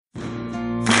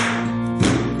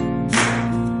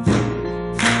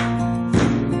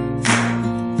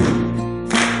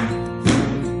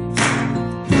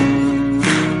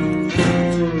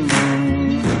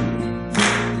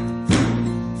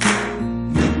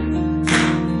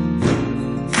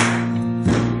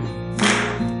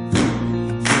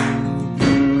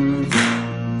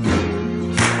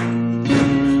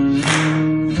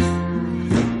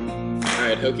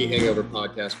Hokie Hangover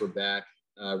podcast. We're back.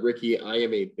 Ricky, I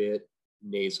am a bit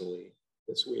nasally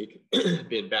this week.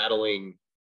 Been battling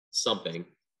something,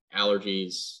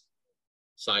 allergies,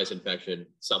 sinus infection,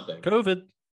 something. COVID.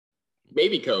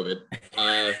 Maybe COVID.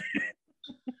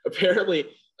 Apparently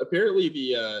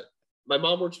the my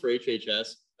mom works for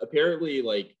HHS. Apparently,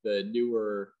 like the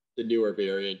newer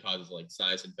variant causes like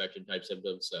sinus infection type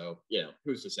symptoms. So,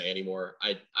 who's to say anymore?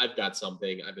 I've got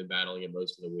something. I've been battling it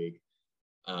most of the week.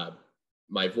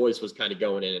 My voice was kind of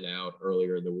going in and out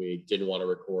earlier in the week. Didn't want to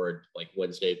record like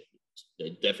Wednesday.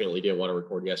 I definitely didn't want to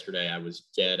record yesterday. I was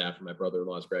dead after my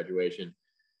brother-in-law's graduation.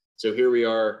 So here we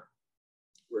are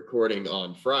recording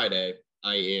on Friday.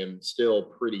 I am still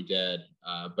pretty dead,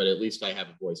 but at least I have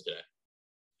a voice today.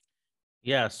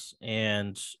 Yes,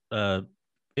 and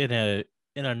in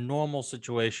a normal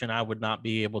situation, I would not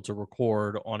be able to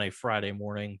record on a Friday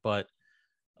morning, but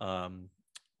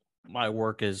my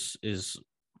work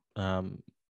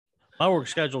my work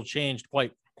schedule changed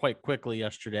quite quickly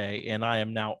yesterday, and I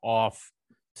am now off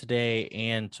today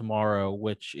and tomorrow,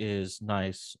 which is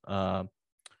nice.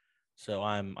 So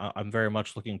I'm very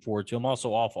much looking forward to. I'm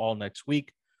also off all next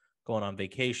week, going on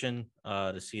vacation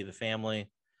to see the family.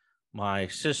 My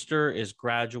sister is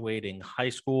graduating high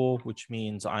school, which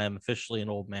means I am officially an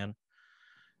old man,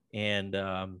 and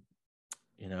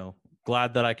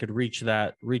glad that I could reach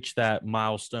that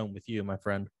milestone with you, my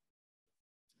friend.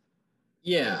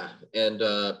 Yeah, and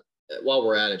while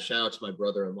we're at it, shout out to my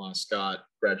brother-in-law Scott,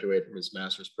 graduated from his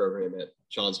master's program at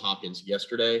Johns Hopkins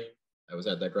yesterday. I was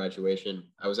at that graduation.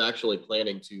 I was actually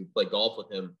planning to play golf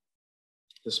with him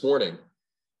this morning,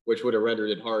 which would have rendered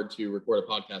it hard to record a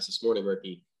podcast this morning,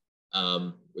 Ricky.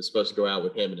 Was supposed to go out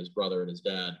with him and his brother and his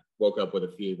dad. Woke up with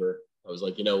a fever. I was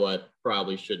like, you know what?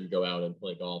 Probably shouldn't go out and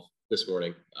play golf this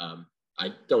morning.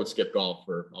 I don't skip golf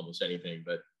for almost anything,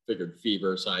 but figured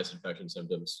fever, sinus infection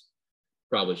symptoms,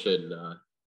 probably shouldn't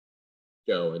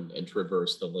go and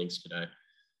traverse the links today.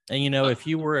 And if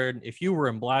you were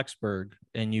in Blacksburg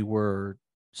and you were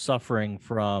suffering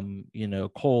from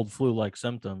cold flu-like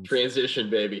symptoms, transition,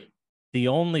 baby. The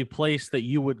only place that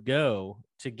you would go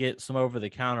to get some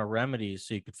over-the-counter remedies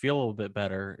so you could feel a little bit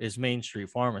better is Main Street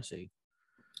Pharmacy.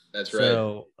 That's right.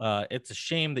 So it's a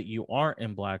shame that you aren't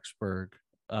in Blacksburg,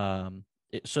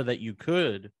 so that you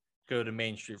could go to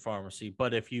Main Street Pharmacy.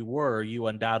 But if you were, you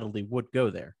undoubtedly would go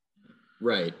there.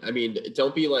 Right. I mean,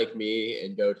 don't be like me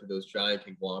and go to those giant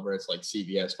conglomerates like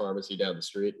CVS Pharmacy down the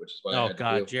street, which is what I had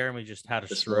to do. Jeremy just had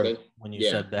a stroke when you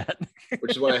said that.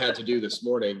 Which is what I had to do this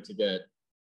morning to get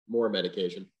more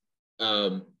medication.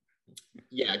 Go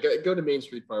to Main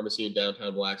Street Pharmacy in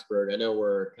downtown Blacksburg. I know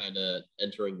we're kind of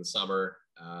entering the summer.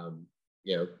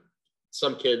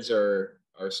 Some kids are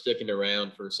sticking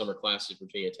around for summer classes at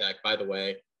Virginia Tech. By the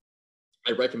way,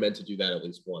 I recommend to do that at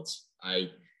least once. I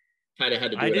kind of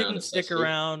had to do it. I didn't stick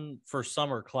around for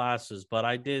summer classes, but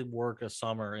I did work a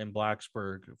summer in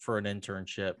Blacksburg for an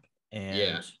internship. And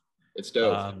yeah, it's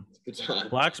dope. It's a good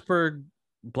time.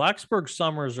 Blacksburg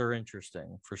summers are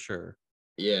interesting for sure.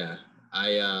 Yeah,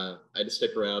 I had to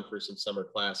stick around for some summer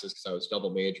classes because I was double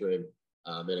majoring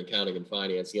in accounting and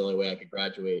finance. The only way I could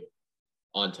graduate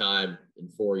on time in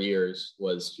 4 years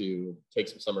was to take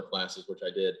some summer classes, which I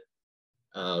did.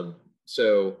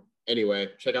 So anyway,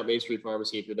 check out Main Street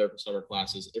Pharmacy if you're there for summer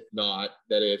classes. If not,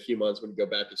 then in a few months when you go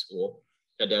back to school,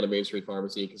 head down to Main Street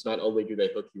Pharmacy, because not only do they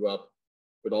hook you up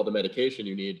with all the medication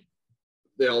you need,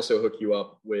 they also hook you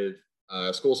up with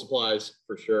school supplies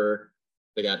for sure.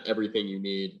 They got everything you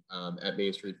need at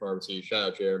Main Street Pharmacy.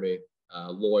 Shout out Jeremy,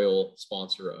 loyal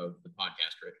sponsor of the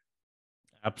podcast, Rick.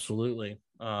 Absolutely.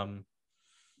 And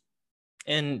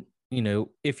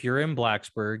if you're in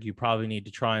Blacksburg, you probably need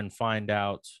to try and find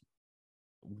out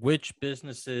which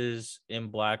businesses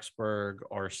in Blacksburg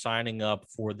are signing up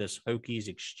for this Hokies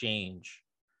exchange,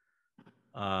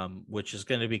 which is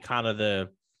going to be kind of the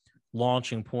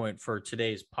launching point for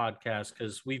today's podcast,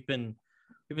 because we've been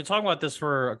talking about this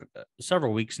for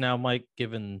several weeks now, Mike,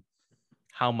 given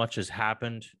how much has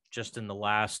happened just in the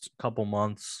last couple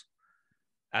months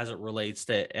as it relates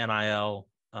to NIL.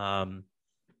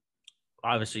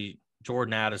 Obviously,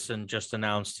 Jordan Addison just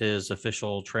announced his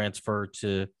official transfer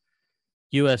to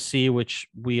USC, which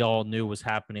we all knew was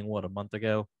happening, a month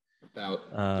ago?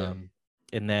 And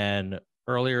then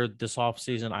earlier this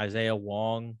offseason, Isaiah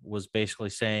Wong was basically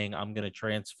saying, I'm going to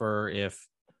transfer if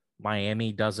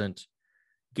Miami doesn't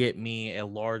get me a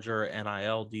larger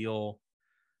NIL deal.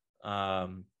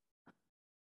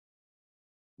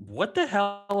 What the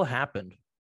hell happened?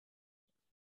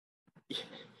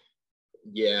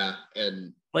 Yeah,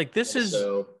 and like this is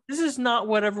not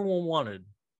what everyone wanted.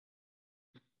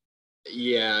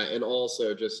 Yeah, and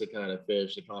also just to kind of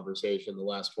finish the conversation, the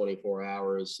last 24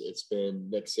 hours, it's been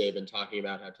Nick Saban talking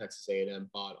about how Texas A&M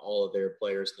bought all of their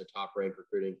players in the top-ranked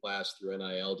recruiting class through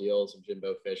NIL deals, and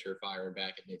Jimbo Fisher firing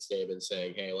back at Nick Saban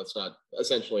saying, "Hey, let's not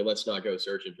go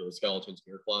searching for the skeletons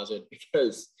in your closet,"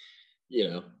 because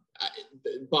the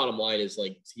bottom line is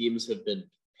like teams have been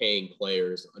paying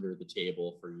players under the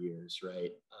table for years,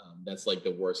 right? That's like the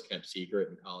worst kept secret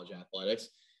in college athletics.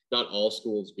 Not all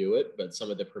schools do it, but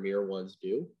some of the premier ones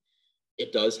do.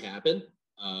 It does happen.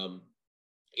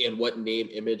 And what name,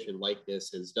 image, and likeness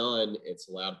has done, it's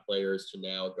allowed players to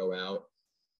now go out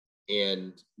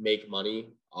and make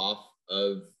money off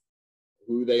of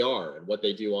who they are and what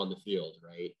they do on the field,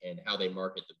 right? And how they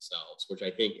market themselves, which I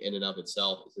think in and of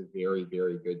itself is a very,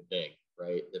 very good thing,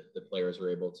 right? The players are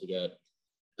able to get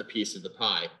a piece of the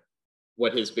pie.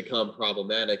 What has become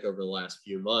problematic over the last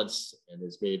few months and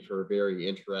has made for a very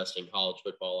interesting college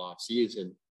football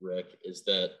offseason, Rick, is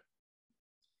that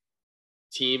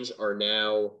teams are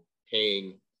now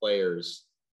paying players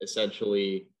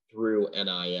essentially through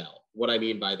NIL. What I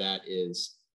mean by that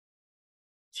is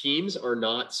teams are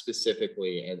not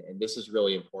specifically, and this is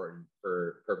really important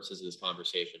for purposes of this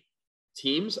conversation,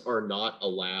 teams are not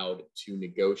allowed to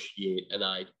negotiate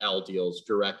NIL deals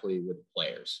directly with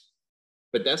players.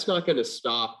 But that's not going to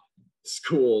stop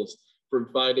schools from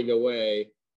finding a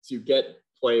way to get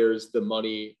players the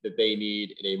money that they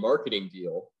need in a marketing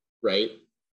deal, right?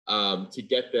 To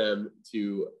get them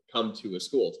to come to a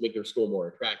school, to make their school more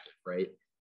attractive, right?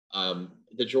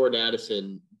 The Jordan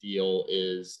Addison deal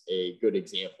is a good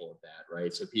example of that,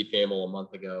 right? So Pete Thamel a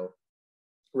month ago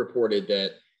reported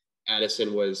that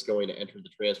Addison was going to enter the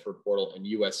transfer portal and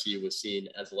USC was seen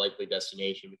as a likely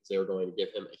destination because they were going to give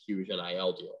him a huge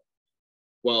NIL deal.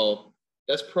 Well,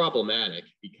 that's problematic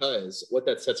because what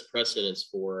that sets precedence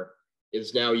for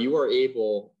is now you are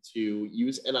able to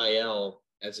use NIL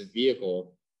as a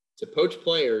vehicle to poach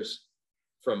players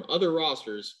from other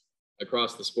rosters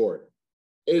across the sport.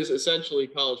 It is essentially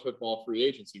college football free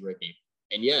agency, Ricky.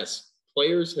 And yes,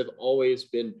 players have always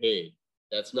been paid.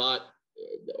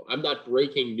 I'm not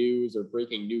breaking news or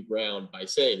breaking new ground by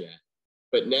saying that.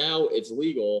 But now it's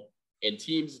legal and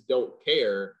teams don't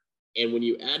care. And when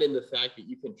you add in the fact that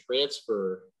you can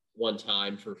transfer one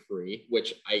time for free,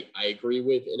 which I agree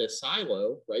with in a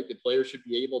silo, right? The players should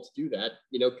be able to do that.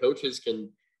 Coaches can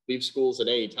leave schools at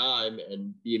any time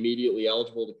and be immediately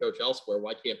eligible to coach elsewhere.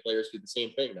 Why can't players do the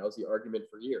same thing? That was the argument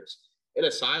for years. In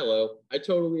a silo, I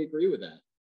totally agree with that.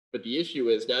 But the issue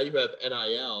is now you have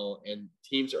NIL and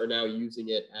teams are now using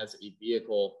it as a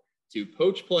vehicle to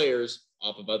poach players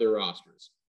off of other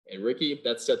rosters. And Ricky,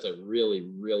 that sets a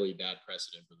really, really bad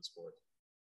precedent for the sport.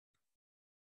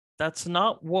 That's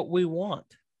not what we want.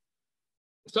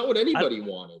 It's not what anybody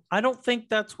wanted. I don't think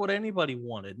that's what anybody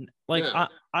wanted. Like yeah.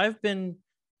 I've been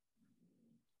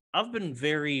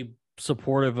very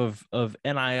supportive of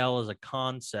NIL as a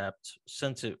concept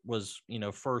since it was,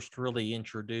 first really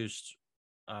introduced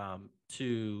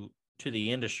to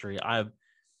the industry. I've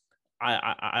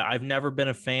never been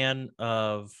a fan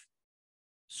of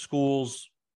schools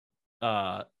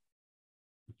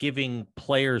giving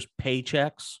players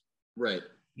paychecks, right?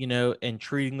 And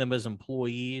treating them as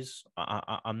employees.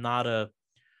 I'm not a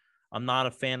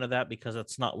fan of that because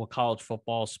that's not what college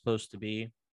football is supposed to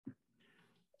be.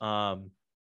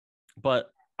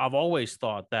 But I've always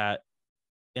thought that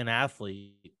an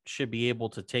athlete should be able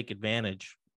to take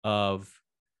advantage of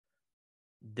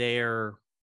their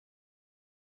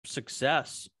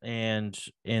success and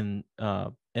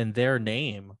their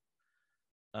name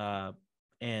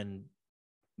and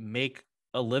make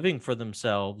a living for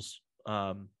themselves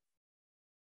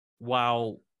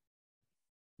while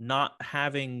not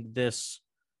having this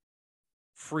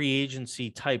free agency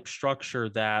type structure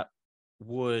that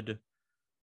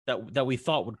we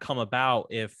thought would come about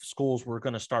if schools were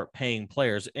going to start paying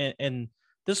players. And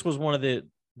this was one of the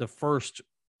first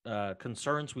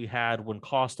concerns we had when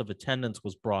cost of attendance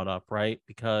was brought up, right?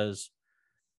 Because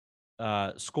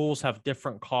schools have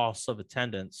different costs of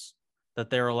attendance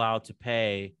that they're allowed to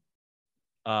pay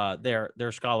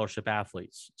their scholarship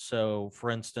athletes. So, for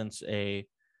instance, a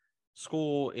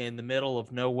school in the middle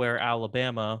of nowhere,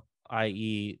 Alabama,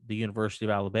 i.e. the University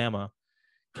of Alabama,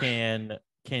 can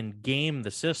game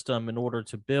the system in order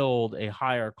to build a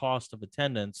higher cost of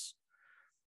attendance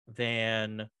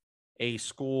than a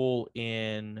school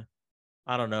in,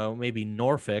 I don't know, maybe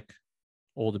Norfolk,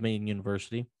 Old Dominion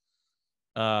University,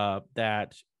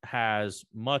 that has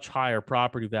much higher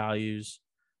property values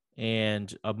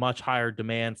and a much higher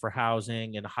demand for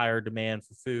housing and higher demand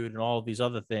for food and all of these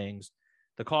other things.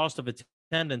 The cost of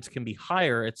attendance can be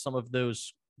higher at some of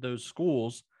those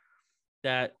schools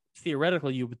that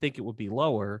theoretically, you would think it would be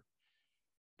lower,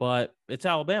 but it's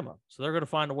Alabama. So they're going to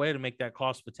find a way to make that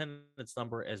cost of attendance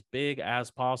number as big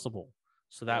as possible.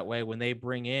 So that way, when they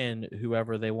bring in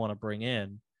whoever they want to bring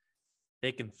in,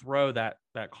 they can throw that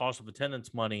cost of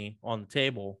attendance money on the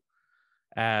table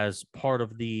as part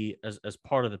of the as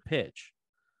part of the pitch.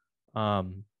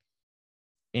 And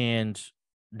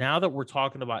now that we're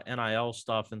talking about NIL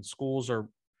stuff, and schools are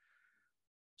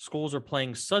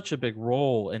playing such a big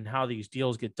role in how these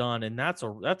deals get done, and that's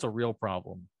a real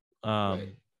problem.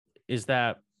 Right. Is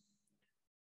that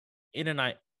in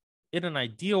an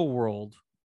ideal world,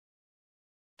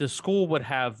 the school would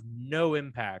have no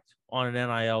impact on an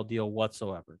NIL deal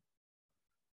whatsoever.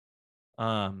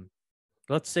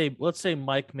 Let's say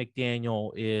Mike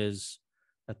McDaniel is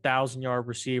 1,000-yard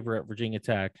receiver at Virginia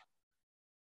Tech,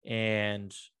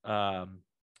 and you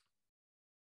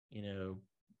know,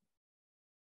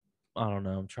 I don't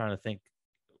know. I'm trying to think.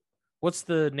 What's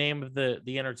the name of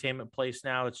the entertainment place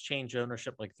now? It's changed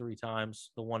ownership like 3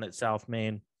 times. The one at South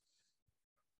Main.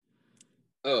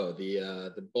 Oh,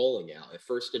 the bowling alley,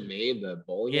 First and Main, the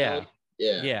bowling alley.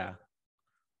 Yeah.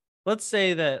 Let's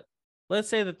say that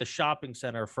the shopping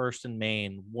center First and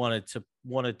Main wanted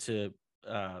to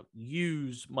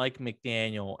use Mike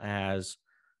McDaniel as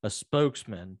a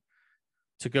spokesman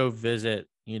to go visit,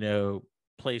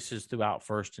 places throughout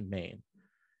First and Main,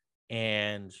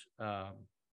 and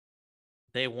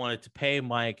they wanted to pay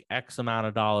Mike X amount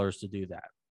of dollars to do that.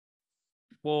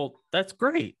 Well, that's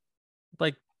great.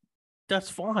 Like, that's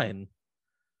fine.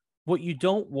 What you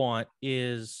don't want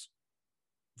is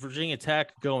Virginia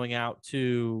Tech going out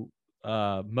to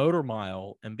Motor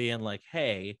Mile and being like,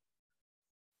 hey,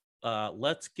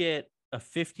 let's get a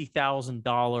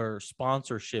 $50,000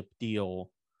 sponsorship deal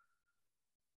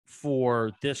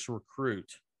for this recruit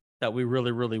that we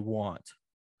really, really want.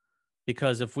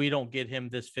 Because if we don't get him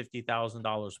this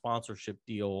 $50,000 sponsorship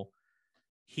deal,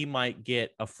 he might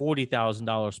get a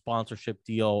 $40,000 sponsorship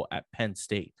deal at Penn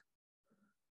State.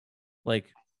 And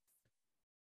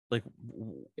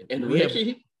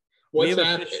Ricky,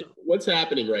 what's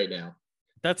happening right now?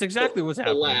 That's exactly what's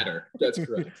happening. The latter. That's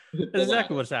correct. That's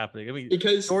exactly what's happening. I mean,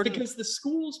 because the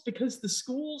schools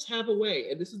have a way,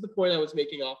 and this is the point I was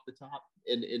making off the top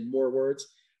in more words.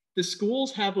 The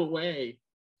schools have a way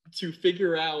to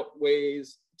figure out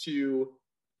ways to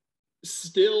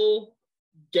still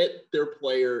get their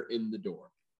player in the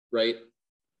door, right?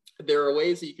 There are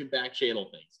ways that you can back channel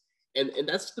things. And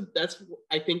that's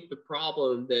I think the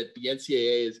problem that the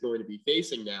NCAA is going to be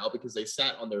facing now, because they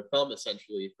sat on their thumb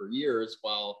essentially for years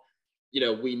while,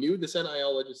 we knew this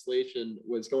NIL legislation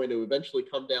was going to eventually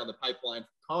come down the pipeline from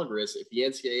Congress if the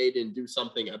NCAA didn't do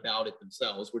something about it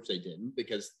themselves, which they didn't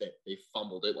because they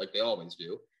fumbled it like they always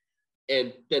do.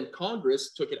 And then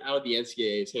Congress took it out of the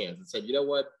NCAA's hands and said, you know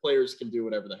what, players can do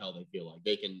whatever the hell they feel like.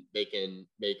 They can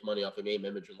make money off of name,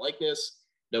 image, and likeness.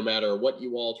 No matter what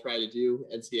you all try to do,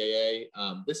 NCAA,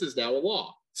 this is now a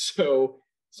law. So,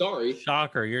 sorry.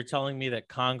 Shocker. You're telling me that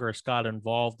Congress got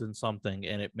involved in something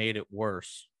and it made it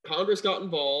worse. Congress got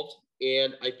involved,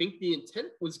 and I think the intent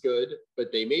was good,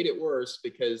 but they made it worse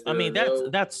because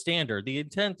that's standard. The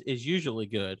intent is usually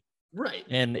good. Right.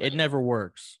 And it never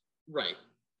works. Right.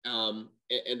 And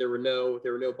there were no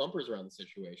bumpers around the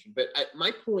situation. But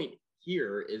my point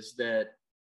here is that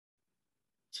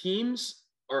teams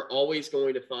are always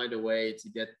going to find a way to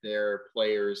get their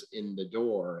players in the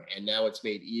door. And now it's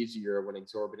made easier when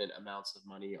exorbitant amounts of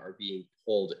money are being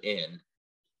pulled in.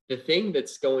 The thing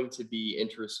that's going to be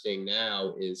interesting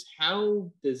now is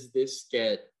how does this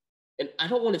get, and I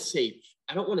don't want to say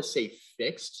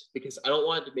fixed, because I don't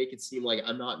want to make it seem like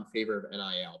I'm not in favor of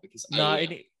NIL, because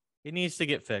it needs to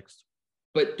get fixed.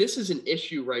 But this is an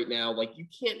issue right now. Like, you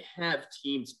can't have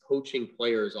teams poaching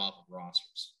players off of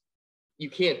rosters. You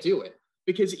can't do it.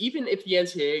 Because even if the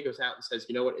NCAA goes out and says,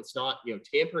 you know what, it's not,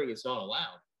 tampering is not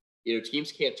allowed.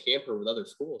 Teams can't tamper with other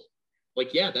schools.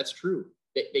 Like, yeah, that's true.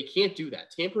 They can't do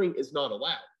that. Tampering is not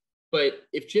allowed. But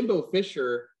if Jimbo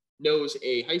Fisher knows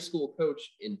a high school coach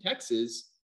in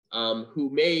Texas who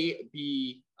may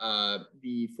be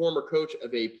the former coach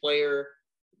of a player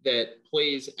that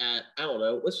plays at, I don't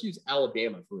know, let's use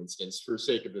Alabama, for instance, for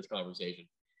sake of this conversation.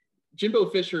 Jimbo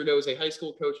Fisher knows a high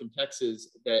school coach in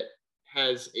Texas that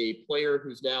has a player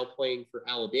who's now playing for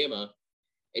Alabama,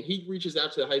 and he reaches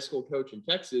out to the high school coach in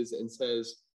Texas and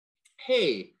says,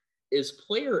 hey, is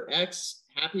player X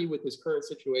happy with his current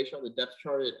situation on the depth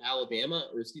chart at Alabama,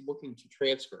 or is he looking to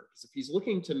transfer? Because if he's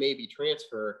looking to maybe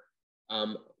transfer,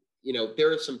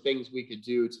 there are some things we could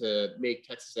do to make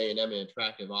Texas A&M an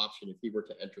attractive option if he were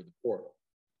to enter the portal,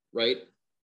 right?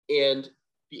 And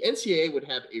the NCAA would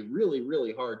have a really,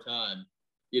 really hard time,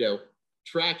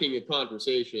 tracking a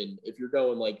conversation, if you're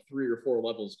going like 3 or 4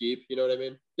 levels deep, you know what I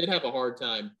mean? They'd have a hard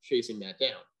time chasing that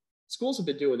down. Schools have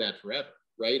been doing that forever,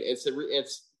 right? It's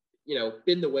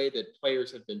been the way that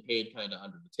players have been paid kind of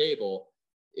under the table.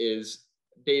 Is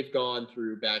they've gone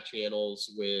through back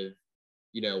channels with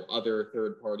other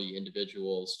third-party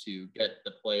individuals to get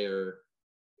the player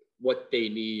what they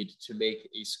need to make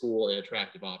a school an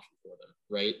attractive option for them,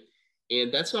 right?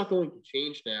 And that's not going to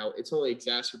change now. It's only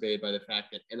exacerbated by the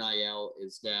fact that NIL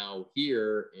is now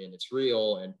here and it's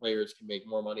real, and players can make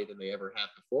more money than they ever have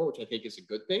before, which I think is a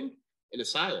good thing in a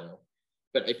silo.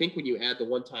 But I think when you add the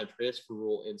one-time transfer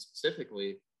rule in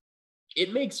specifically,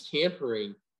 it makes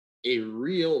tampering a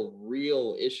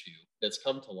real issue that's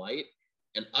come to light.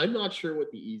 And I'm not sure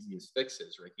what the easiest fix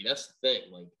is, Ricky. That's the thing.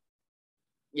 Like,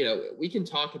 we can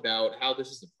talk about how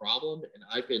this is a problem. And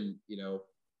I've been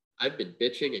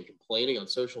bitching and complaining on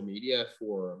social media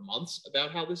for months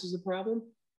about how this is a problem.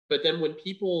 But then when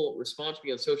people respond to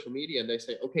me on social media and they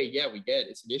say, okay, yeah, we get it,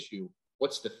 it's an issue,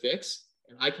 what's the fix?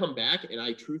 And I come back and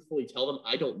I truthfully tell them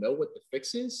I don't know what the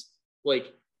fix is.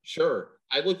 Like, sure,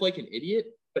 I look like an idiot,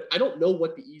 but I don't know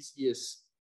what the easiest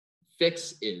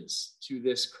fix is to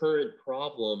this current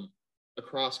problem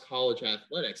across college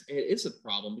athletics. And it is a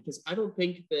problem because I don't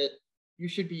think that you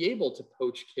should be able to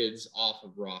poach kids off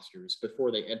of rosters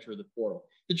before they enter the portal.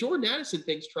 The Jordan Addison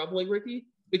thing's troubling, Ricky,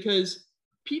 because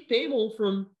Pete Thamel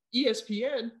from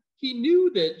ESPN, he knew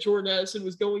that Jordan Addison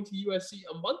was going to USC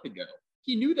a month ago.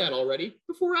 He knew that already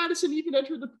before Addison even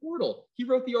entered the portal. He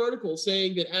wrote the article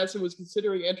saying that Addison was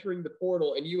considering entering the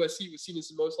portal and USC was seen as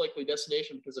the most likely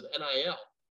destination because of NIL.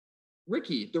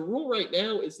 Ricky, the rule right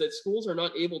now is that schools are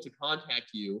not able to contact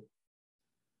you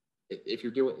if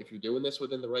you're doing this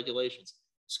within the regulations.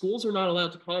 Schools are not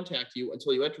allowed to contact you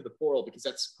until you enter the portal because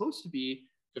that's supposed to be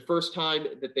the first time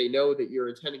that they know that you're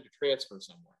intending to transfer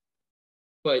somewhere.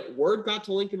 But word got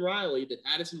to Lincoln Riley that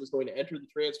Addison was going to enter the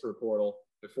transfer portal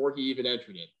before he even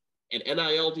entered it. And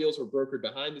NIL deals were brokered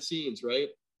behind the scenes, right,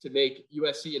 to make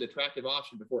USC an attractive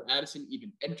option before Addison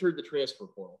even entered the transfer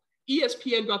portal.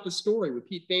 ESPN got the story with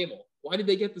Pete Thamel. Why did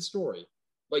they get the story?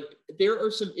 Like, there are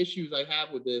some issues I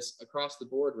have with this across the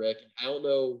board, Rick. And I don't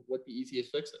know what the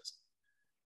easiest fix is.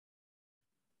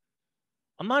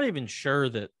 I'm not even sure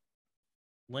that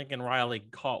Lincoln Riley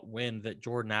caught wind that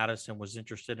Jordan Addison was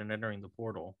interested in entering the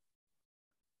portal.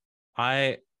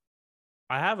 I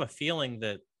have a feeling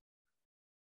that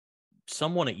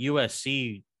someone at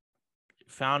USC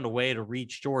found a way to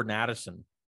reach Jordan Addison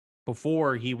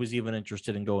before he was even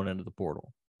interested in going into the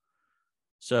portal.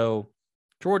 So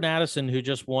Jordan Addison, who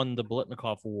just won the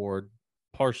Blitnikoff Award,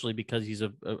 partially because he's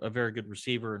a very good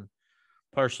receiver and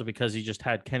partially because he just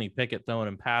had Kenny Pickett throwing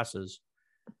him passes.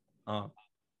 Part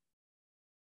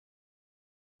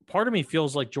of me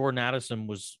feels like Jordan Addison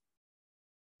was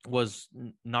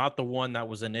not the one that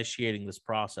was initiating this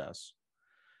process.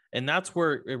 And that's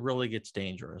where it really gets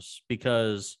dangerous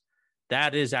because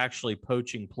that is actually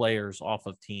poaching players off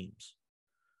of teams.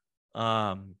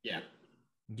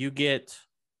 You get,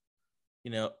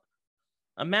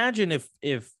 imagine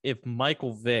if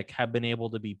Michael Vick had been able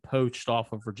to be poached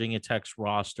off of Virginia Tech's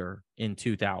roster in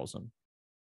 2000.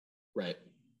 Right.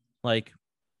 Like,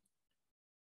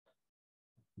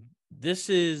 this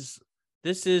is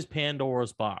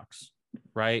Pandora's box,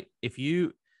 right? If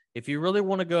you really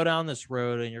want to go down this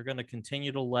road and you're going to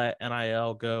continue to let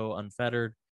NIL go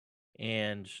unfettered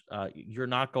and you're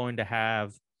not going to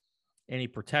have any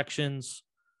protections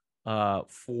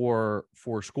for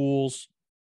schools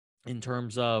in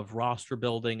terms of roster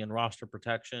building and roster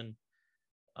protection,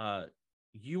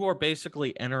 you are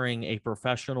basically entering a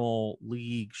professional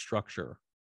league structure,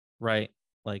 right?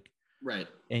 Like, right.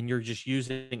 And you're just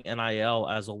using NIL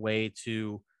as a way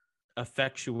to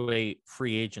effectuate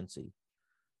free agency.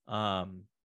 I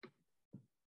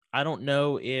don't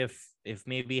know if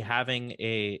maybe having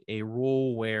a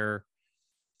rule where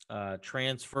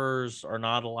transfers are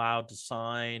not allowed to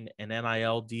sign an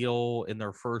NIL deal in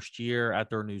their first year at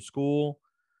their new school.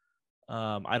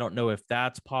 I don't know if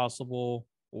that's possible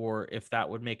or if that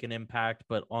would make an impact,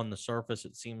 but on the surface,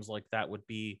 it seems like that would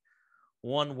be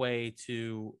one way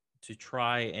to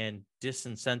try and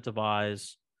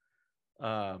disincentivize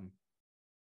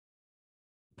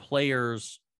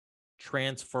players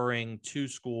transferring to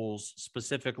schools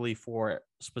specifically for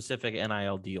specific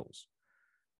NIL deals.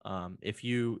 If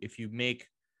you make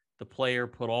the player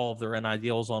put all of their NIL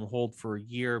deals on hold for a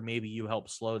year, maybe you help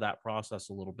slow that process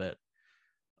a little bit.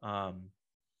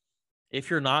 If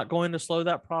you're not going to slow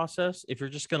that process, if you're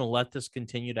just going to let this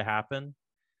continue to happen,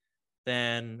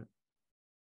 then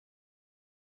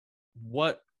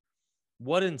what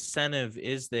what incentive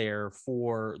is there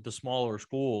for the smaller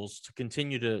schools to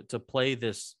continue to play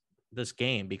this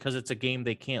game, because it's a game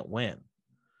they can't win?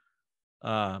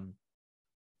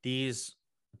 These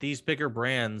bigger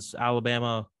brands,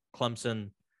 Alabama, Clemson,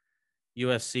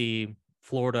 USC,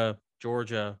 Florida,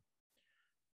 Georgia,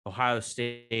 Ohio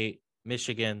State,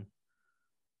 Michigan,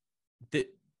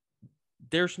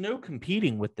 there's no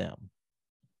competing with them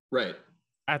right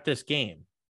at this game.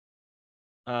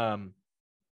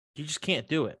 You just can't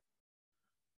do it.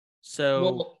 So,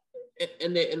 well,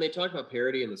 and they talk about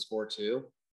parity in the sport too.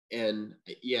 And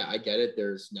yeah, I get it.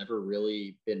 There's never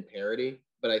really been parity,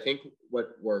 but I think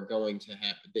what we're going to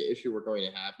have, the issue we're going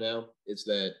to have now, is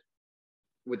that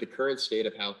with the current state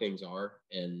of how things are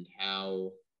and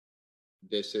how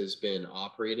this has been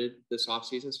operated this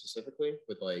offseason, specifically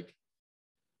with like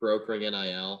brokering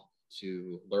NIL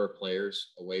to lure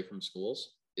players away from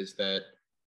schools, is that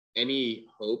any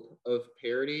hope of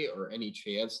parity or any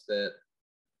chance that,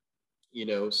 you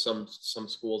know, some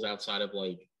schools outside of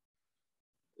like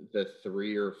the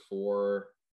 3 or 4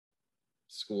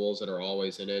 schools that are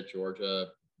always in it, Georgia,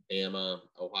 Bama,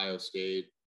 Ohio State,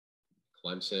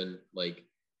 Clemson, like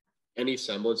any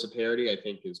semblance of parity, I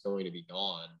think is going to be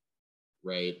gone,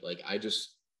 right? Like I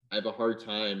have a hard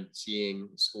time seeing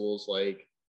schools like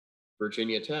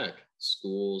Virginia Tech,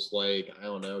 schools like, I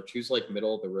don't know, choose like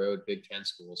middle of the road Big Ten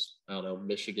schools. I don't know,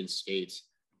 Michigan State,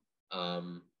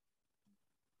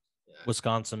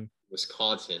 Wisconsin.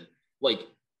 Like,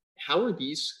 how are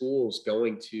these schools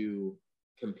going to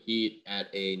compete at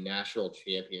a national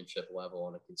championship level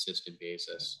on a consistent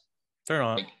basis? They're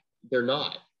not. Like, they're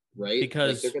not, right?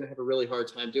 Because like, they're going to have a really hard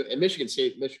time doing. And Michigan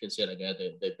State, I get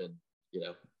they've been, you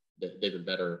know, they've been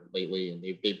better lately, and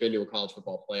they've been to a college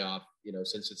football playoff, you know,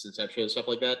 since its inception and stuff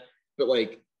like that. But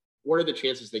like, what are the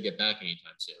chances they get back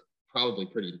anytime soon? Probably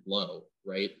pretty low,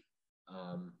 right?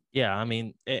 Yeah, I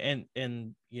mean, and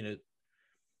you know,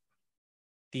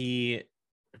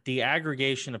 the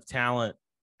aggregation of talent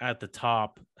at the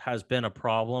top has been a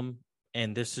problem,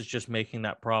 and this is just making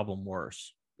that problem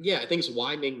worse. Yeah, I think it's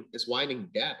widening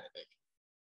gap, I think,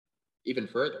 even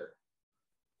further.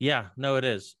 Yeah, no, it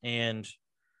is. And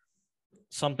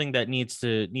something that needs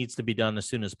to be done as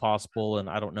soon as possible, and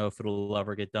I don't know if it'll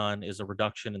ever get done, is a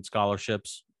reduction in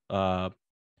scholarships.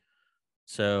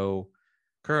 So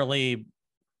currently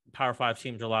Power 5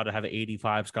 teams are allowed to have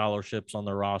 85 scholarships on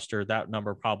their roster. That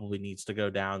number probably needs to go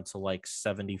down to like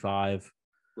 75.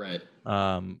 Right.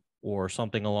 Or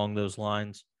something along those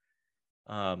lines.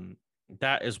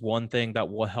 That is one thing that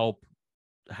will help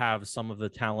have some of the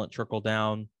talent trickle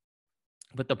down.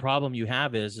 But the problem you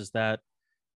have is that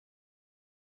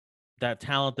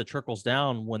talent that trickles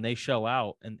down, when they show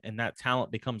out and that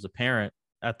talent becomes apparent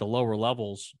at the lower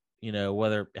levels, you know,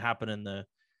 whether it happened in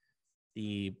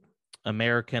the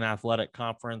American Athletic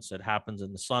Conference, it happens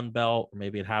in the Sun Belt, or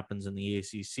maybe it happens in the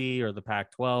ACC or the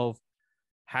Pac-12.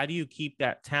 How do you keep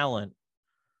that talent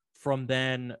from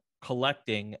then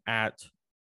collecting at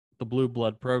the blue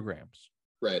blood programs?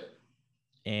 Right.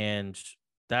 And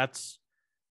that's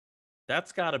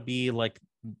got to be like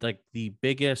the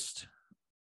biggest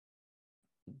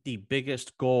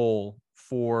goal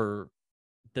for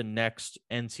the next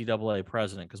NCAA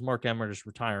president, because Mark Emmert is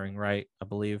retiring, right? I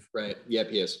believe. Right. Yep,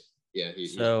 he is. Yeah.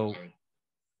 He's retiring.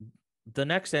 The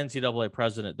next NCAA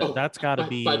president, that's got to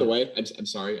be. By the way, I'm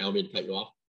sorry, I don't mean to cut you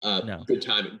off. No. Good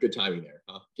timing there.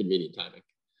 Huh? Convenient timing.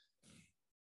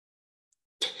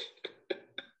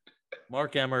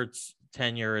 Mark Emmert's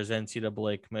tenure as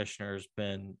NCAA commissioner has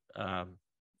been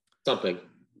something.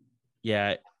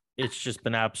 Yeah, it's just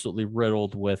been absolutely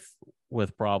riddled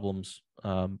with problems,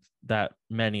 that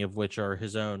many of which are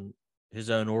his own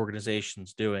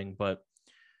organization's doing. But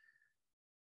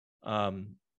at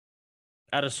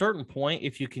a certain point,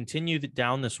 if you continue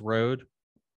down this road,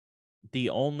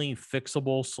 the only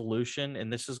fixable solution,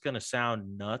 and this is going to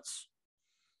sound nuts,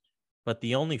 but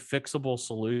the only fixable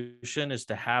solution is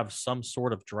to have some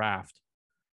sort of draft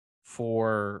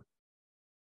for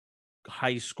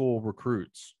high school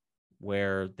recruits,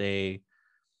 where they,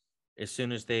 as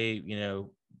soon as they, you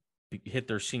know, hit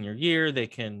their senior year, they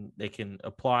can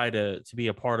apply to be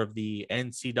a part of the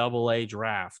NCAA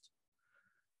draft,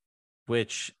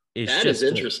 which is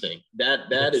interesting.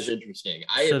 That is interesting.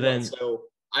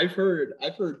 I've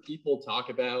heard people talk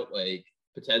about like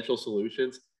potential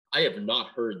solutions. I have not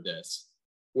heard this,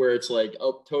 where it's like,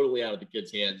 oh, totally out of the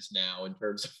kid's hands now in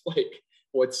terms of like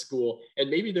what school, and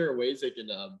maybe there are ways they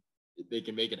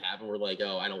can make it happen. Where like,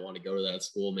 oh, I don't want to go to that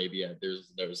school. Maybe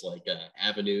there's like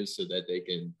avenues so that they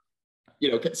can, you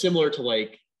know, similar to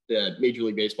like the Major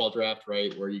League Baseball draft,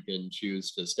 right? Where you can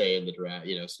choose to stay in the draft,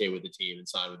 you know, stay with the team and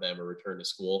sign with them or return to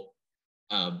school.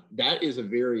 That is a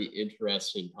very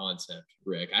interesting concept,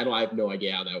 Rick. I have no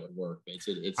idea how that would work.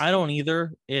 I don't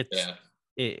either. Yeah.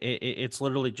 It's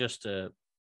literally just a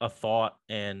thought,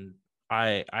 and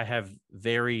I have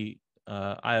I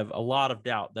have a lot of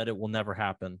doubt that it will never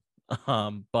happen.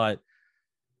 But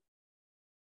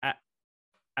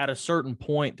at a certain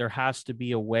point, there has to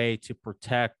be a way to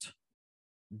protect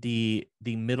the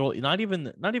middle, not even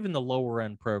the lower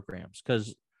end programs,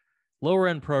 because lower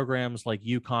end programs like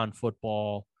UConn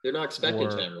football, they're not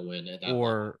expected to ever win at that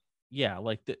level. Yeah,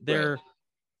 like they're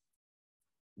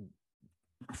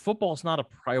football's not a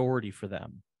priority for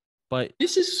them. But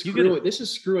this is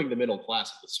screwing the middle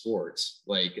class of the sports,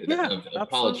 like of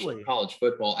college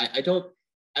football.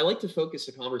 I like to focus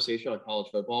the conversation on college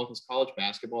football, because college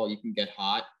basketball, you can get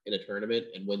hot in a tournament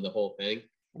and win the whole thing.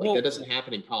 Like, that doesn't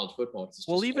happen in college football.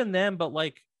 Even then, but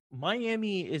like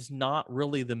Miami is not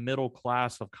really the middle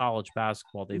class of college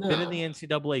basketball. They've been in the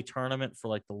NCAA tournament for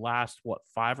like the last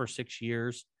 5 or 6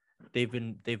 years. They've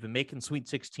been making Sweet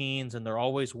 16s, and they're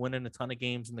always winning a ton of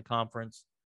games in the conference.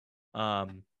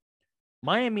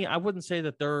 Miami, I wouldn't say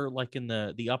that they're like in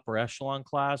the upper echelon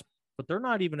class, but they're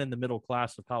not even in the middle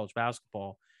class of college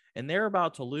basketball. And they're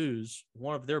about to lose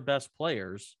one of their best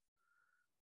players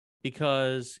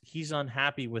because he's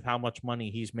unhappy with how much money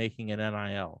he's making in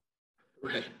NIL.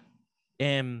 Right.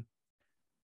 And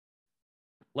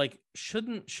like,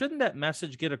 shouldn't that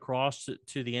message get across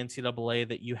to the NCAA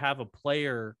that you have a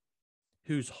player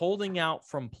who's holding out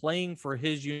from playing for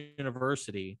his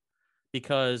university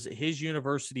because his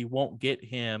university won't get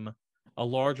him a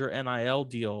larger NIL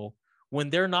deal when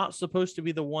they're not supposed to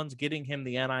be the ones getting him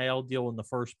the NIL deal in the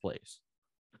first place?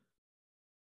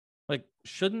 Like,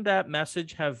 shouldn't that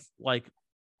message have like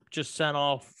just sent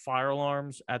off fire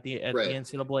alarms at the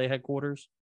NCAA headquarters?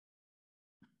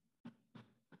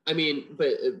 I mean,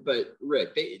 but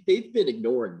Rick, they've been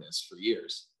ignoring this for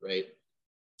years, right?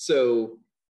 So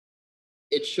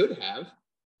it should have,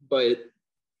 but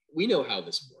we know how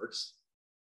this works.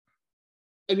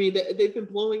 I mean, they've been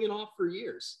blowing it off for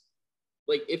years.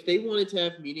 Like, if they wanted to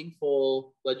have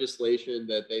meaningful legislation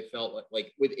that they felt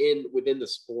like within the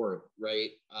sport, right?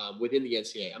 Within the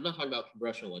NCAA, I'm not talking about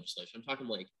congressional legislation. I'm talking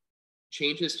like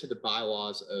changes to the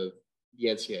bylaws of the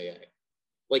NCAA.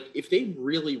 Like, if they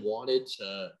really wanted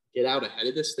to get out ahead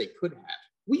of this, they could have.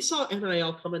 We saw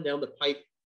NIL coming down the pipe,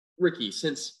 Ricky,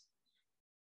 since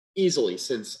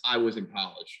I was in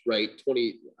college, right?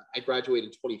 I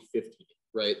graduated in 2015,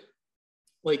 right?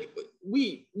 Like,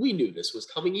 we knew this was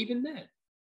coming even then.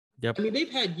 Yep. I mean,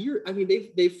 they've had years. I mean,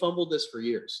 they've fumbled this for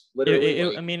years. Literally.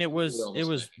 It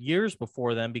was years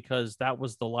before then, because that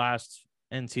was the last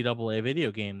NCAA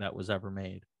video game that was ever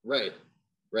made. Right.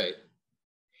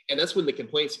 And that's when the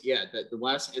complaints, that the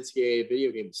last NCAA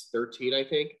video game was 13, I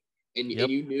think. And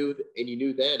you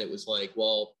knew then it was like,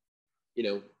 well,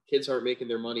 kids aren't making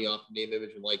their money off of name,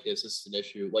 image, and likeness. This is an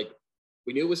issue. Like,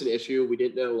 we knew it was an issue. We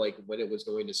didn't know like when it was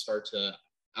going to start to,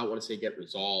 I don't want to say get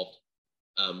resolved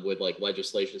with like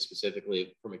legislation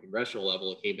specifically from a congressional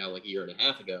level. It came down like a year and a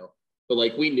half ago. But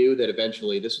like, we knew that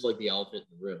eventually this was like the elephant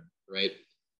in the room, right?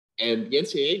 And the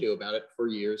NCAA knew about it for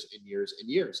years and years and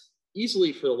years.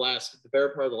 Easily for the better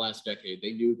part of the last decade,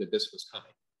 they knew that this was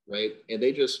coming, right? And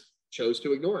they just chose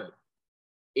to ignore it.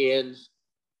 And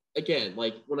again,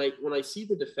 like when I see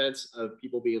the defense of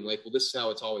people being like, well, this is how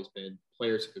it's always been.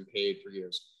 Players have been paid for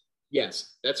years.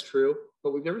 Yes, that's true.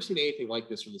 But we've never seen anything like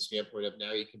this from the standpoint of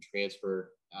now you can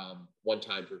transfer one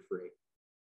time for free.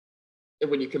 And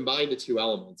when you combine the two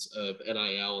elements of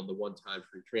NIL and the one-time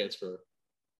free transfer,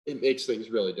 it makes things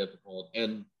really difficult.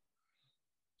 And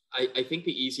I think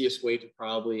the easiest way to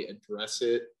probably address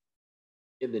it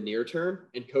in the near term,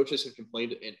 and coaches have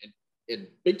complained, and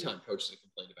big-time coaches have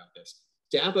complained about this,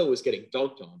 Dabo was getting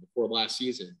dunked on before last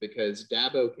season because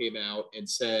Dabo came out and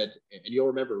said, and you'll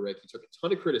remember, Rick, he took a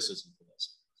ton of criticism for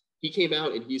this. He came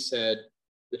out and he said,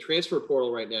 the transfer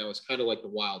portal right now is kind of like the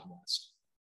Wild West.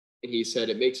 And he said,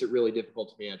 it makes it really difficult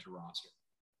to manage a roster.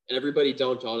 And everybody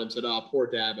dunked on him, said, oh, poor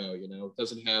Dabo,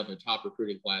 doesn't have a top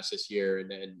recruiting class this year.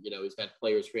 And then, he's got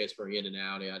players transferring in and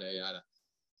out, yada, yada.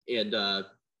 And,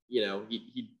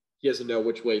 he doesn't know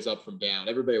which way's up from down.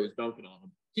 Everybody was dunking on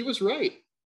him. He was right.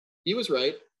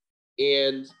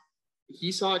 And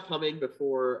he saw it coming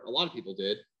before a lot of people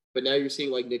did. But now you're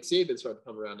seeing like Nick Saban start to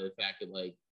come around to the fact that,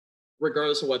 like,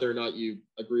 regardless of whether or not you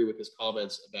agree with his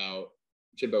comments about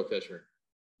Jimbo Fisher,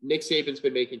 Nick Saban's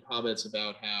been making comments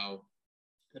about how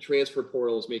the transfer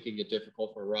portal is making it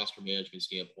difficult from a roster management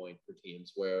standpoint for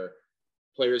teams, where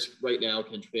players right now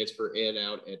can transfer in and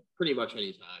out at pretty much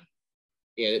any time.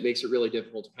 And it makes it really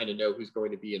difficult to kind of know who's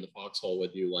going to be in the foxhole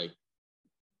with you, like,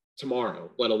 tomorrow,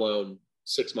 let alone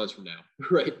 6 months from now,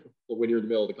 right? When you're in the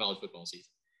middle of the college football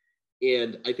season.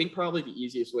 And I think probably the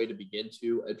easiest way to begin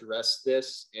to address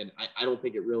this, and I don't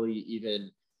think it really even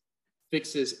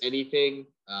fixes anything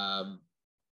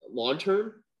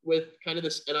long-term with kind of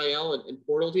this NIL and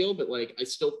portal deal, but like, I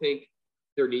still think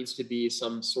there needs to be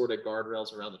some sort of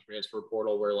guardrails around the transfer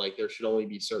portal where like there should only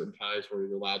be certain times where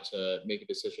you're allowed to make a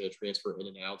decision to transfer in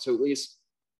and out. So at least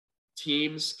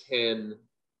teams can,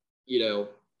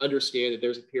 understand that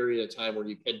there's a period of time where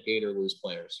you can gain or lose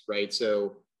players, right?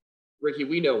 So Ricky,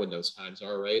 we know when those times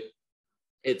are, right?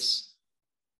 It's,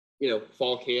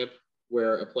 fall camp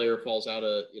where a player falls out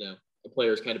of, a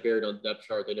player is kind of buried on the depth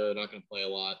chart. They know they're not going to play a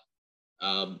lot.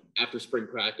 After spring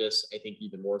practice, I think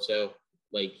even more so,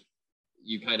 like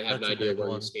you kind of have an idea where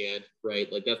you stand,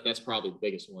 right? Like that's probably the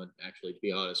biggest one, actually, to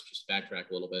be honest. Just backtrack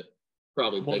a little bit.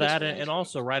 Probably well, that and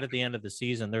also right at the end of the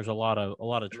season, there's a lot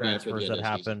of transfers that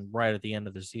happen right at the end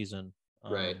of the season.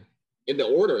 Right. In the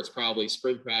order, it's probably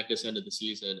spring practice, end of the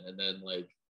season, and then like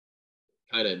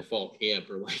kind of in fall camp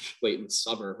or like late in the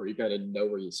summer where you kind of know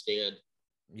where you stand.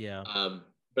 Yeah.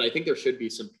 But I think there should be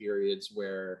some periods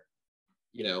where,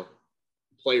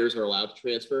 players are allowed to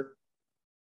transfer,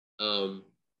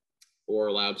 or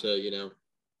allowed to,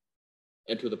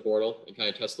 enter the portal and kind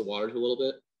of test the waters a little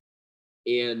bit.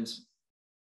 And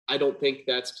I don't think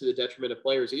that's to the detriment of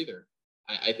players either.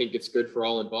 I think it's good for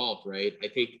all involved, right? I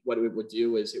think what it would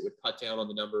do is it would cut down on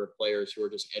the number of players who are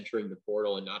just entering the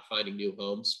portal and not finding new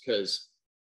homes, because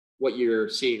what you're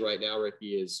seeing right now,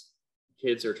 Ricky, is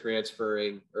kids are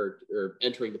transferring or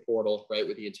entering the portal, right,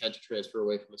 with the intent to transfer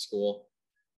away from a school.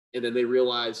 And then they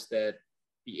realize that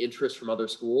the interest from other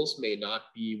schools may not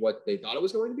be what they thought it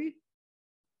was going to be.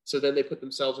 So then they put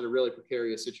themselves in a really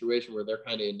precarious situation where they're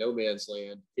kind of in no man's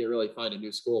land, can't really find a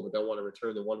new school, but don't want to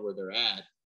return the one where they're at.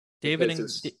 David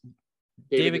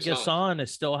Gasson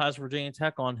still has Virginia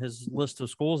Tech on his list of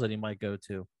schools that he might go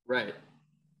to. Right.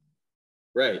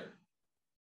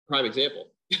 Prime example.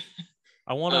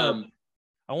 I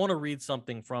want to read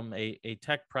something from a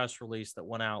Tech press release that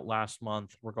went out last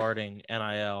month regarding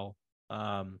NIL.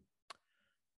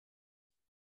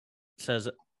 Says,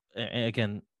 and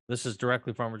again, this is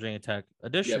directly from Virginia Tech.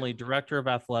 Additionally, Director of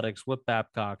Athletics Whip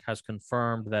Babcock has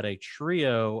confirmed that a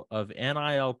trio of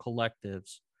NIL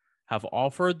collectives have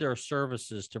offered their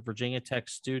services to Virginia Tech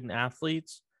student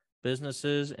athletes,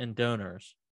 businesses, and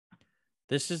donors.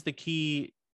 This is the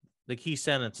key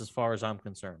sentence as far as I'm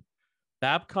concerned.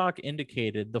 Babcock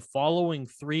indicated the following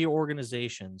three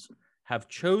organizations have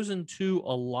chosen to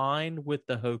align with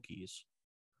the Hokies.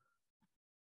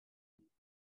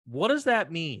 What does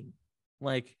that mean?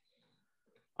 Like,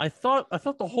 I thought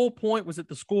the whole point was that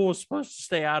the school was supposed to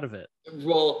stay out of it.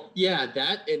 Well, yeah,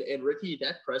 that and Ricky,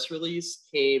 that press release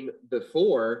came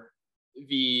before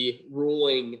the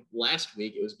ruling last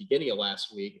week. It was beginning of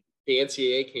last week. The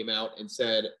NCAA came out and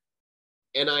said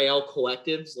NIL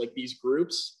collectives, like these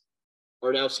groups,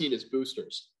 are now seen as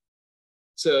boosters.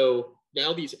 So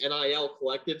now these NIL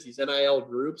collectives, these NIL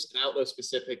groups, and I don't know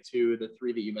specific to the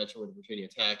three that you mentioned with Virginia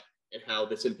Tech and how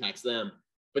this impacts them,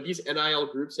 but these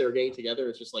NIL groups that are getting together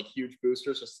is just like huge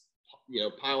boosters, just,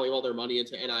 piling all their money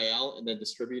into NIL and then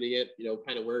distributing it,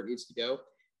 kind of where it needs to go.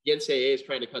 The NCAA is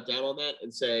trying to cut down on that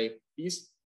and say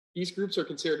these groups are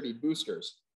considered to be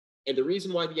boosters. And the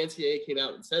reason why the NCAA came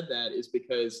out and said that is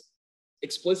because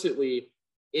explicitly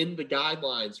in the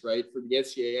guidelines, right, for the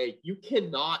NCAA, you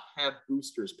cannot have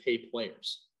boosters pay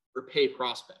players or pay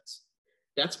prospects.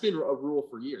 That's been a rule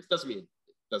for years. Doesn't mean it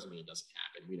doesn't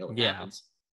happen. We know what happens.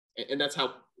 And that's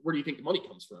where do you think the money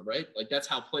comes from, right? Like that's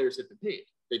how players have been paid.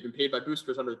 They've been paid by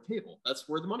boosters under the table. That's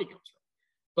where the money comes from.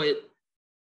 But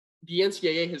the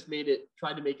NCAA has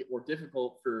tried to make it more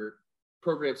difficult for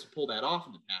programs to pull that off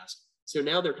in the past. So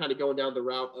now they're kind of going down the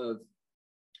route of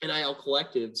NIL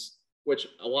collectives, which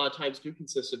a lot of times do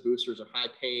consist of boosters or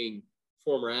high-paying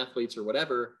former athletes or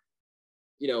whatever.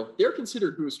 They're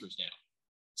considered boosters now.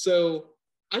 So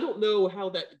I don't know how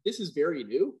this is very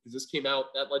new, because this came out,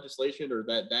 that legislation or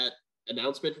that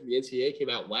announcement from the NCAA came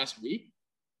out last week.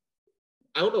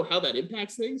 I don't know how that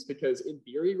impacts things, because in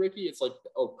theory, Ricky, it's like,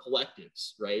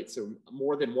 collectives, right? So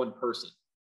more than one person,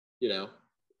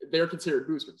 they're considered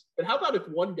boosters. But how about if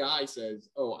one guy says,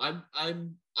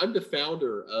 I'm the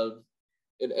founder of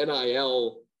an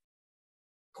NIL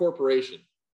corporation.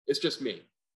 It's just me,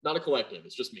 not a collective.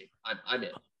 It's just me. I'm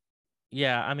it.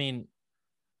 Yeah, I mean,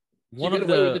 One of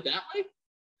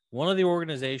the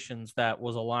organizations that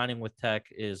was aligning with Tech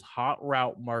is Hot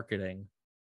Route Marketing.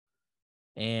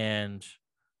 And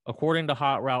according to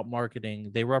Hot Route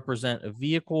Marketing, they represent a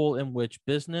vehicle in which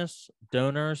business,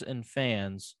 donors, and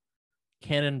fans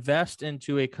can invest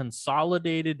into a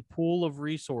consolidated pool of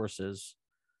resources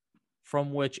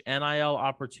from which NIL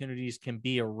opportunities can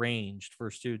be arranged for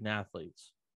student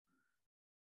athletes.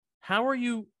 How are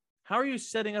you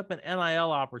setting up an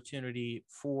NIL opportunity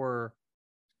for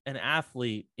an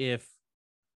athlete if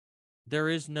there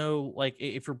is no, like,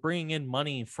 if you're bringing in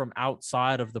money from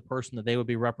outside of the person that they would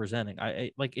be representing?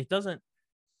 It doesn't,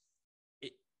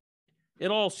 it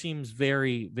all seems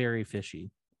very, very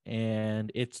fishy,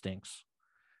 and it stinks.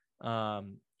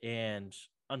 And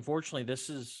unfortunately, this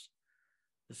is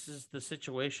the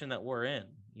situation that we're in.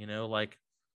 You know, like,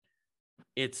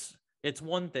 it's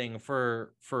one thing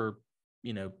for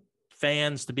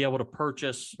fans to be able to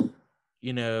purchase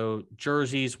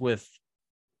jerseys with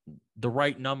the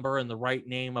right number and the right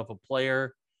name of a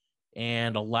player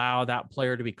and allow that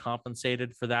player to be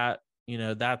compensated for that.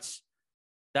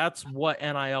 That's what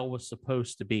NIL was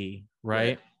supposed to be,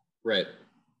 right? Right.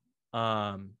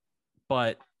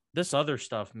 But this other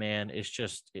stuff, man, is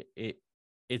just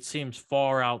it seems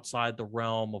far outside the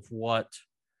realm of what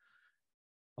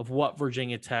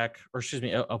Virginia Tech, or excuse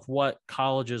me, of what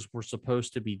colleges were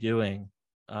supposed to be doing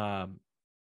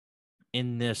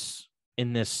in this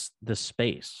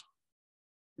space.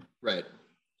 Right.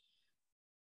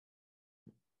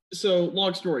 So,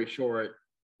 long story short,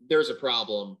 there's a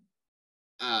problem.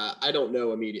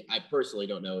 I personally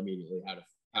don't know immediately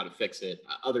how to fix it,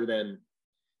 other than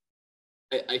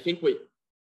I think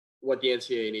what the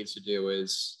NCAA needs to do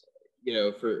is,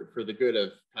 for the good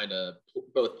of kind of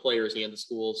both players and the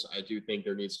schools, I do think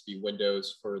there needs to be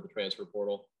windows for the transfer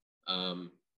portal.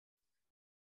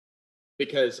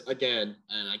 Because, again,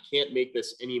 and I can't make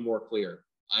this any more clear,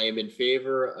 I am in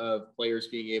favor of players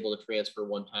being able to transfer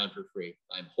one time for free.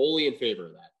 I'm wholly in favor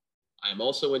of that. I'm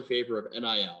also in favor of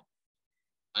NIL.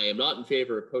 I am not in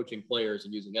favor of poaching players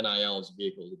and using NIL as a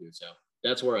vehicle to do so.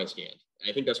 That's where I stand.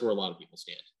 I think that's where a lot of people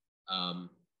stand.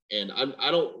 And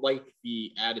I don't like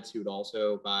the attitude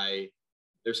also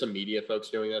there's some media folks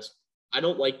doing this. I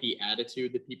don't like the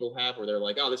attitude that people have where they're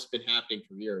like, oh, this has been happening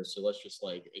for years, so let's just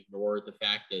ignore the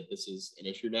fact that this is an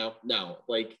issue now. No,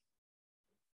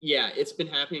 yeah, it's been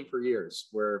happening for years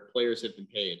where players have been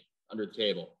paid under the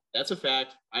table. That's a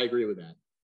fact. I agree with that.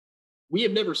 We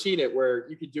have never seen it where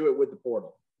you could do it with the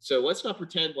portal. So let's not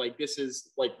pretend like this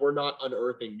is we're not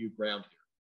unearthing new ground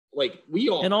here. We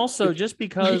are. And also, just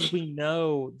because we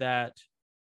know that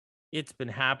it's been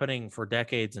happening for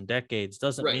decades and decades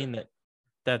doesn't mean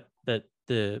that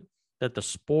the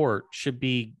sport should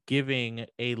be giving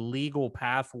a legal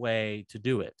pathway to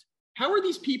do it. How are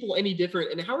these people any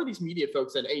different? And how are these media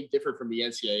folks then any different from the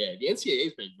NCAA? The NCAA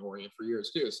has been ignoring it for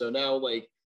years too. So now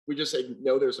we just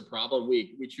know there's a problem.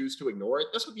 We choose to ignore it.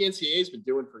 That's what the NCAA has been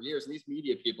doing for years. And these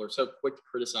media people are so quick to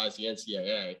criticize the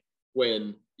NCAA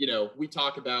when, we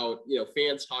talk about,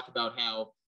 fans talk about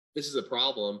how this is a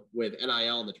problem with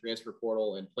NIL and the transfer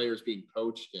portal and players being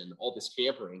poached and all this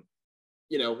tampering.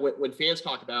 When fans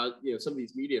talk about, some of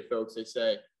these media folks, they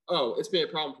say, oh, it's been a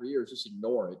problem for years, just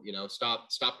ignore it,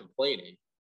 stop complaining.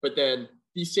 But then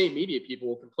these same media people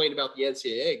will complain about the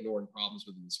NCAA ignoring problems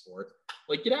within the sport.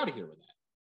 Get out of here with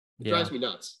that. It drives me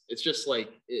nuts. It's just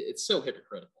it's so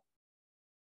hypocritical.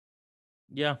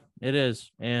 Yeah, it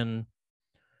is. And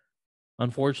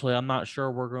unfortunately, I'm not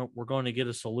sure we're going to get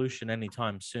a solution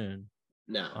anytime soon.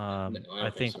 No, I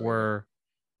think we're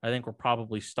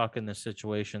probably stuck in this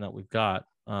situation that we've got.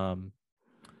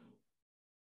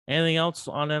 Anything else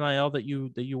on NIL that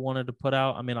you wanted to put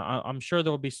out? I mean, I'm sure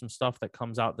there will be some stuff that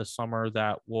comes out this summer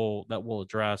that we'll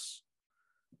address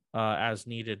as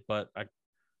needed, but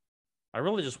I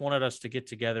really just wanted us to get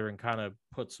together and kind of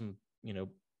put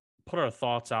our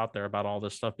thoughts out there about all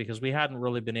this stuff, because we hadn't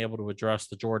really been able to address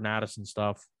the Jordan Addison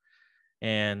stuff.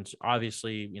 And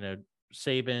obviously,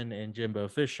 Saban and Jimbo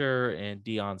Fisher and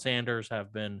Deion Sanders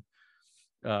have been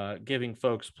giving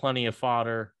folks plenty of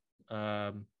fodder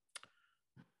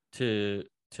to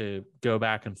go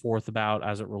back and forth about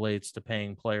as it relates to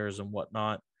paying players and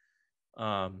whatnot.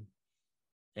 And,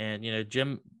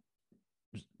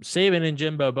 Saban and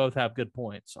Jimbo both have good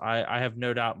points. I have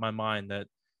no doubt in my mind that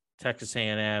Texas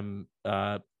A&M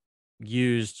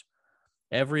used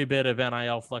every bit of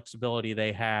NIL flexibility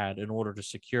they had in order to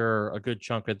secure a good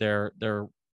chunk of their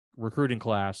recruiting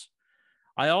class.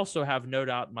 I also have no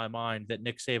doubt in my mind that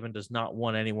Nick Saban does not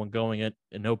want anyone going in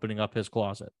and opening up his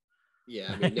closet.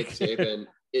 Yeah, I mean, Nick Saban,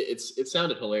 it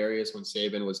sounded hilarious when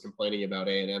Saban was complaining about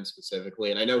A&M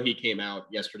specifically. And I know he came out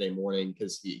yesterday morning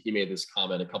because he made this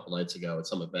comment a couple nights ago at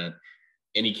some event.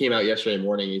 And he came out yesterday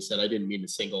morning and he said, I didn't mean to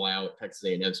single out Texas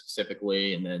A&M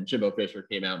specifically. And then Jimbo Fisher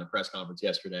came out in a press conference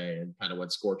yesterday and kind of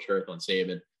went scorched earth on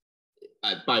Saban.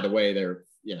 By the way, they're,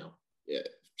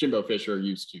 Jimbo Fisher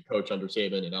used to coach under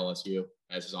Saban at LSU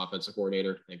as his offensive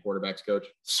coordinator and quarterbacks coach.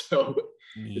 So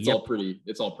it's all pretty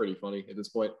funny at this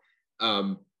point.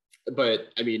 But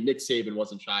I mean, Nick Saban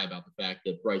wasn't shy about the fact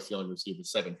that Bryce Young received a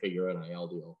 7-figure NIL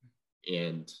deal,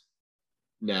 and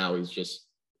now he's just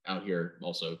out here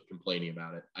also complaining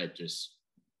about it.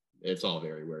 It's all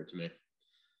very weird to me.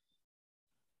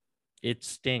 It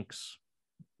stinks.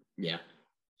 Yeah.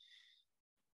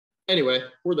 Anyway,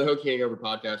 we're the Hokie Hangover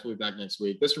podcast. We'll be back next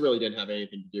week. This really didn't have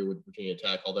anything to do with Virginia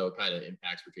Tech, although it kind of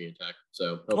impacts Virginia Tech.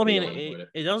 So I mean,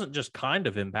 it doesn't just kind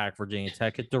of impact Virginia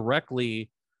Tech. It directly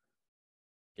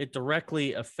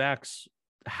affects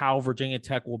how Virginia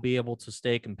Tech will be able to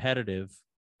stay competitive.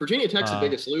 Virginia Tech's the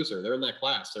biggest loser. They're in that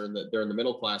class. They're in the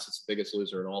middle class. It's the biggest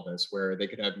loser in all this, where they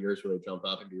could have years where they jump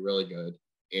up and be really good,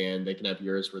 and they can have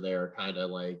years where they're kind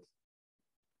of like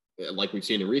we've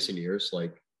seen in recent years,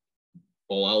 like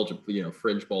bowl eligible,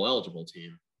 fringe bowl eligible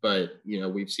team. But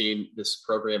we've seen this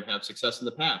program have success in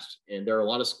the past, and there are a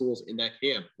lot of schools in that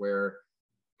camp where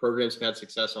programs have had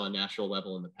success on a national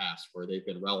level in the past, where they've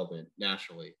been relevant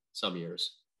nationally some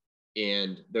years,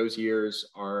 and those years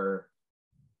are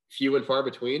few and far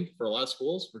between for a lot of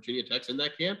schools. Virginia Tech's in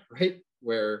that camp, right?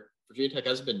 Where Virginia Tech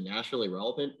hasn't been nationally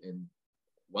relevant in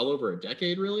well over a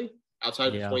decade, really, outside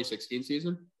of the 2016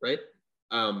 season, right?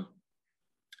 But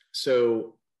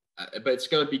it's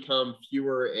going to become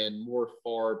fewer and more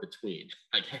far between,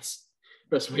 I guess,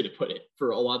 best way to put it,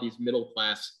 for a lot of these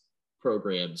middle-class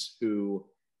programs who,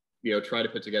 try to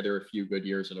put together a few good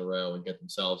years in a row and get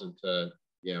themselves into,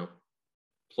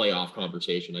 playoff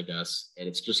conversation, I guess. And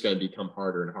it's just going to become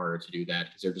harder and harder to do that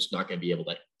because they're just not going to be able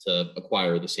to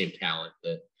acquire the same talent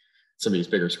that some of these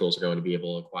bigger schools are going to be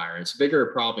able to acquire. And it's a bigger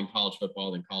problem in college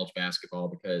football than college basketball,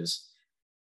 because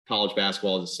college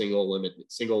basketball is a single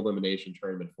elimination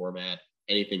tournament format.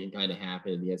 Anything can kind of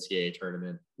happen in the NCAA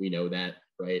tournament. We know that,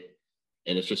 right?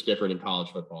 And it's just different in college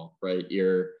football, right?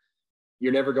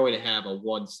 You're never going to have a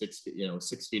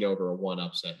 16 over a 1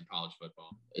 upset in college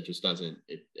football. It just doesn't.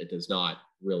 It does not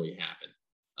really happen.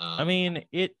 I mean,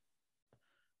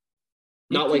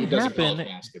 not like it does in college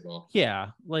basketball.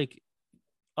 Yeah, like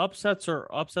upsets are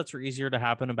easier to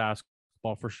happen in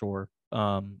basketball for sure.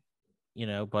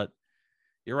 But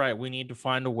you're right. We need to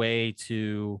find a way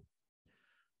to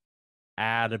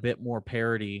add a bit more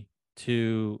parity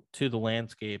to the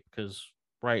landscape, because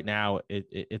right now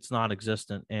it's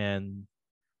non-existent. And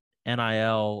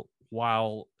NIL,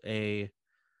 while an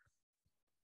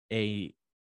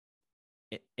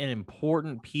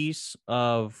important piece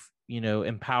of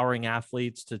empowering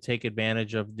athletes to take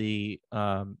advantage of the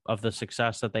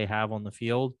success that they have on the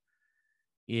field,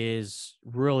 is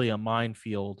really a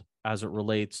minefield as it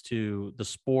relates to the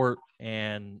sport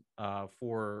and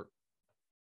for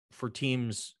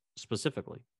teams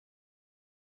specifically.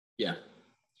 Yeah.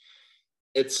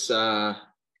 It's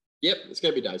it's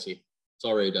going to be dicey. It's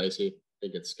already dicey. I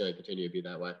think it's going to continue to be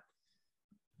that way.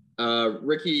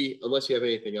 Ricky, unless you have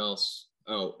anything else.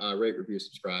 Rate, review,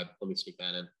 subscribe. Let me sneak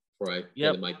that in before I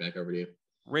hand the mic back over to you.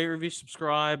 Rate, review,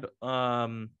 subscribe.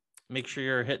 Make sure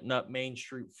you're hitting up Main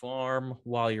Street Farm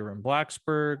while you're in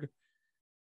Blacksburg.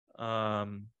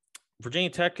 Virginia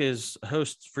Tech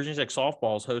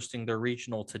softball is hosting their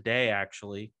regional today,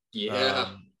 actually.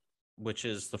 Yeah. Which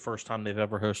is the first time they've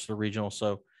ever hosted a regional.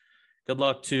 So good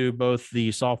luck to both the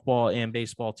softball and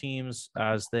baseball teams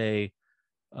as they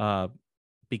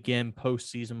begin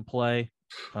postseason play.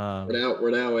 We're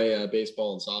now a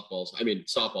baseball and softball. I mean,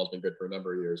 softball's been good for a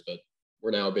number of years, but we're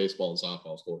now a baseball and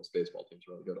softball school. This baseball team's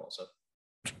really good also.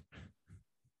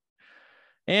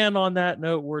 And on that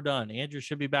note, we're done. Andrew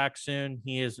should be back soon.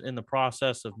 He is in the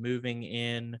process of moving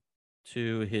in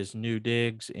to his new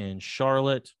digs in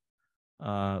Charlotte.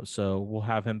 So we'll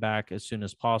have him back as soon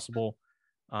as possible.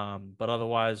 But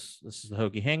otherwise, this is the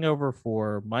Hokie Hangover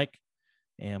for Mike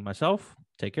and myself.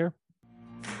 Take care.